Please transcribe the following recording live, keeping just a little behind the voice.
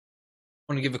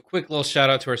Want to give a quick little shout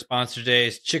out to our sponsor today,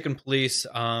 is Chicken Police.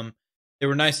 They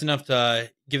were nice enough to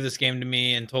give this game to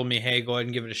me and told me, hey, go ahead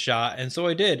and give it a shot. And so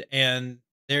I did. And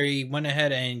they went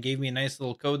ahead and gave me a nice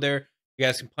little code there. You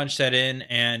guys can punch that in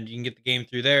and you can get the game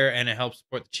through there, and it helps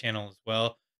support the channel as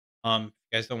well. If you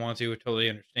guys don't want to, I totally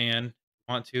understand. If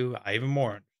you want to, I even more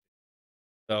understand.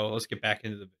 So let's get back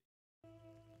into the video.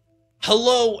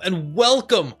 Hello and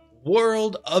welcome,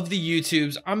 world of the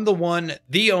YouTubes. I'm the one,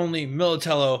 the only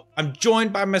Militello. I'm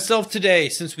joined by myself today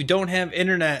since we don't have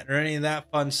internet or any of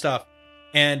that fun stuff.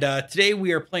 And today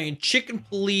we are playing Chicken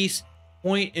Police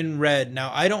Point in Red.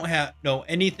 Now, I don't know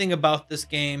anything about this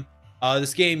game.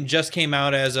 This game just came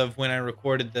out as of when I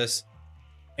recorded this.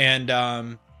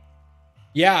 And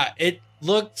yeah, it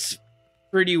looks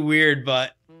pretty weird,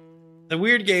 but the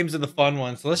weird games are the fun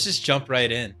ones. So let's just jump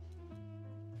right in.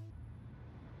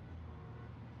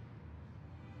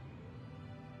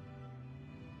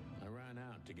 I ran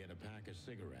out to get a pack of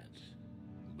cigarettes,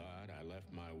 but I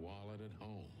left my wallet at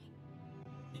home.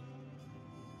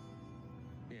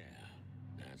 Yeah,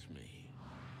 that's me.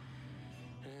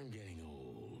 I'm getting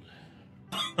old.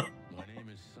 My name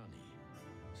is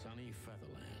Sonny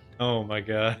Featherland. Oh my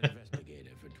god. I've been an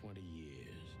investigator for 20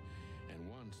 years, and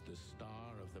once the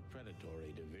star of the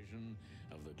predatory division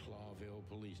of the Clawville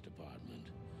Police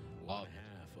Department. One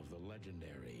half of the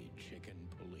legendary Chicken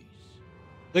Police.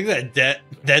 Look at that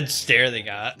dead stare they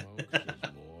got. Smokes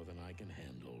is more than I can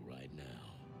handle right now.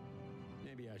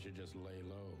 Maybe I should just lay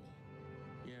low.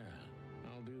 Yeah,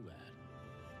 I'll do that.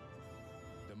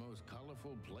 The most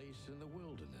colorful place in the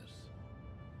wilderness.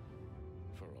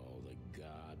 For all the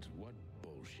gods, what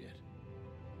bullshit.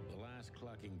 The last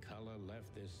clucking color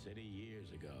left this city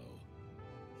years ago.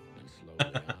 And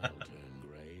slowly I'll turn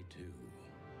gray too.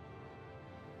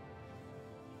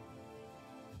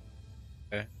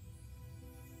 Okay.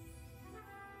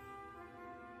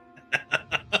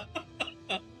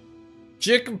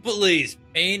 Chicken Police,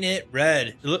 paint it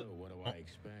red. Look, So what do I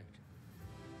expect?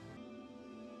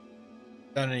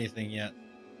 done anything yet?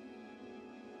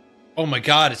 Oh my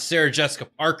god, it's Sarah Jessica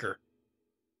Parker.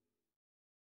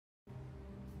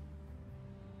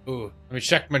 Ooh, let me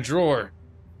check my drawer.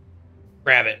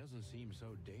 Grab it. Doesn't seem so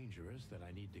dangerous that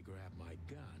I need to grab my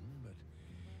gun, but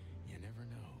you never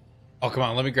know. Oh, come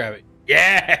on, let me grab it.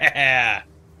 Yeah!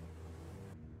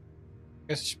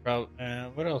 Guess I should probably,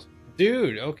 what else?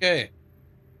 Dude, okay.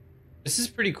 This is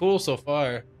pretty cool so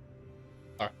far.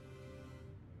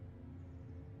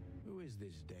 Who is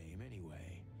this dame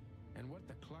anyway? And what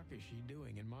the cluck is she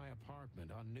doing in my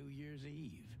apartment on New Year's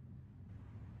Eve?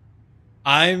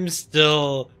 I'm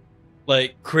still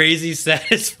like crazy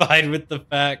satisfied with the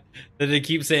fact that they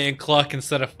keep saying cluck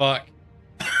instead of fuck.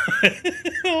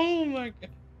 Oh my god.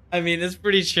 I mean, it's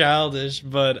pretty childish,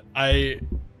 but I'm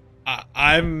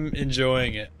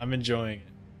enjoying it. I'm enjoying it.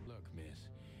 Look, miss,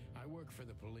 I work for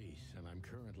the police and I'm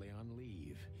currently on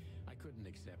leave. I couldn't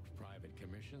accept private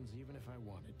commissions even if I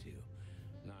wanted to.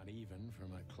 Not even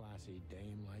from a classy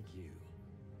dame like you.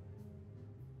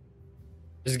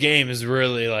 This game is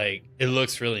really like, it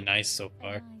looks really nice so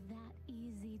far. Am I that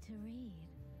easy to read?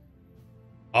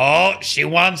 Oh, she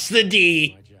wants the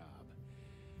D. My job.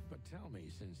 But tell me,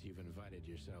 since you've invited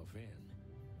yourself in,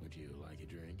 would you like a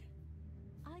drink?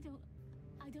 I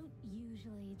don't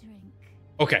usually drink.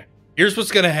 Okay, here's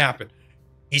what's gonna happen.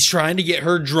 He's trying to get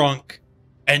her drunk,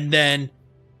 and then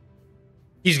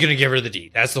he's gonna give her the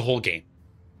D. That's the whole game.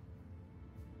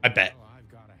 I bet. Well, I've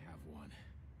got to have one,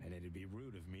 and it'd be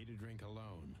rude of me to drink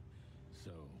alone.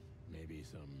 So maybe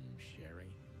some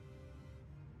sherry.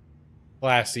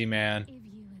 Classy, man. If you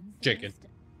insist. Chicken.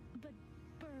 But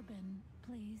bourbon,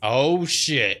 please. Oh,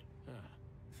 shit. Huh.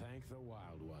 Thank the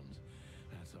wild ones.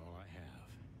 That's all I have.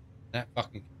 That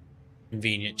fucking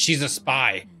convenient. She's a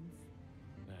spy.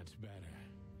 That's better.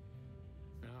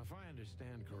 Now, if I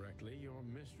understand correctly, your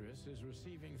mistress is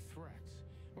receiving threats.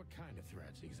 What kind of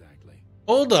threats exactly?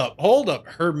 Hold up.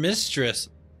 Her mistress.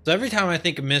 So every time I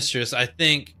think of mistress, I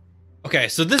think, okay,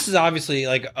 so this is obviously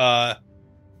like a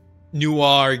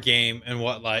noir game and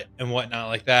whatnot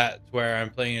like that, where I'm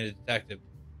playing a detective.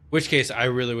 In which case, I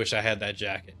really wish I had that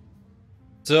jacket.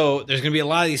 So there's gonna be a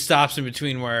lot of these stops in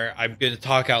between where I'm gonna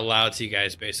talk out loud to you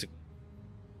guys, basically.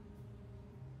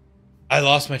 I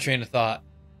lost my train of thought.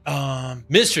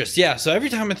 Mistress, yeah. So every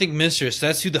time I think mistress,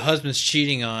 that's who the husband's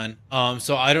cheating on.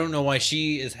 So I don't know why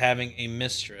she is having a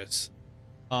mistress.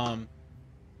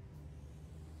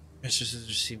 Mistress is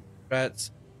receiving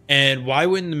threats. And why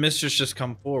wouldn't the mistress just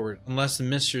come forward unless the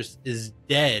mistress is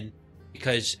dead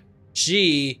because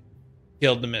she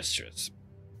killed the mistress?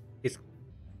 It's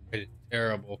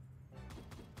terrible.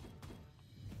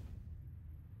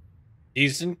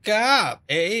 Decent cop.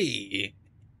 Hey.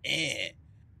 I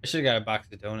should have got a box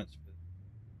of donuts.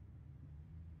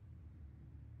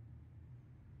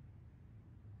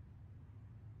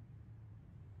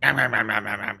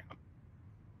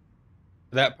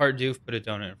 For that part, Doof, put a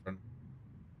donut in front of me.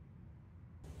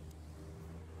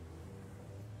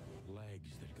 Legs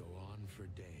that go on for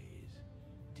days.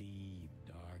 Deep,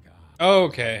 dark eyes.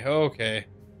 Okay, okay.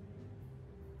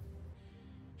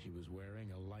 She was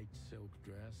wearing a light silk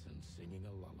dress and singing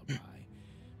a lullaby.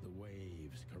 The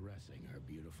waves caressing her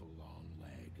beautiful long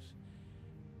legs.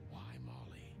 Why,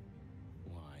 Molly?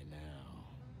 Why now?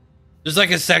 There's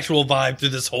like a sexual vibe through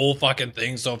this whole fucking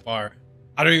thing so far.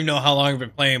 I don't even know how long I've been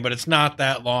playing, but it's not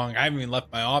that long. I haven't even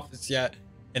left my office yet.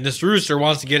 And this rooster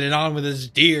wants to get it on with his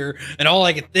deer. And all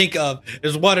I can think of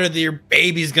is what are their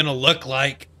babies going to look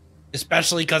like?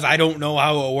 Especially because I don't know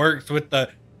how it works with the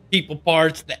people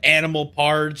parts, the animal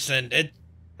parts, and it.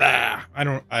 I have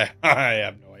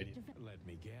no idea. Let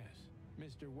me guess.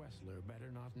 Mr. Wessler better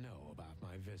not know about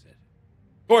my visit.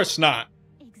 Of course not.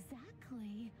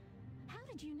 Exactly. How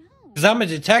did you know? Because I'm a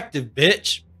detective,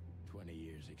 bitch. 20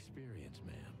 years experience,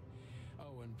 ma'am.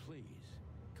 Oh, and please,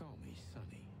 call me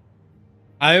Sonny.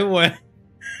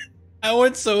 I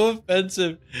went so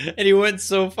offensive, and he went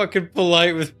so fucking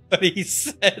polite with what he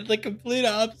said. The complete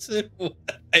opposite of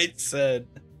what I said.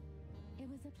 It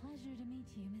was a pleasure to meet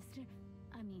you,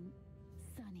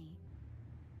 Sonny.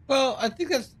 Well, I think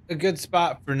that's a good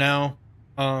spot for now.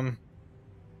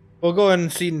 We'll go ahead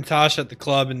and see Natasha at the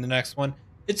club in the next one.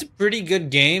 It's a pretty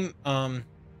good game. There's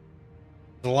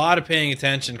a lot of paying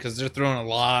attention because they're throwing a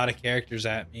lot of characters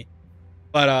at me.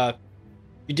 But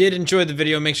if you did enjoy the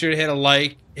video, make sure to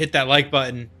hit that like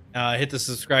button, hit the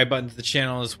subscribe button to the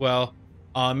channel as well.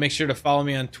 Make sure to follow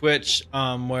me on Twitch,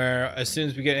 where as soon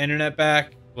as we get internet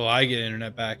back, well, I get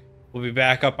internet back, we'll be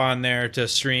back up on there to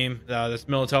stream. That's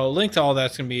Militello. Link to all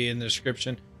that's going to be in the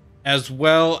description, as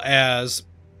well as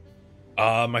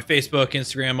my Facebook,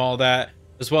 Instagram, all that,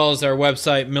 as well as our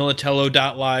website,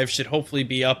 militello.live, should hopefully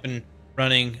be up and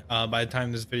running by the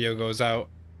time this video goes out.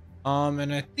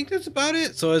 And I think that's about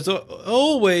it. So as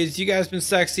always, you guys been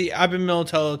sexy. I've been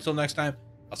Militello. Until next time,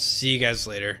 I'll see you guys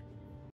later.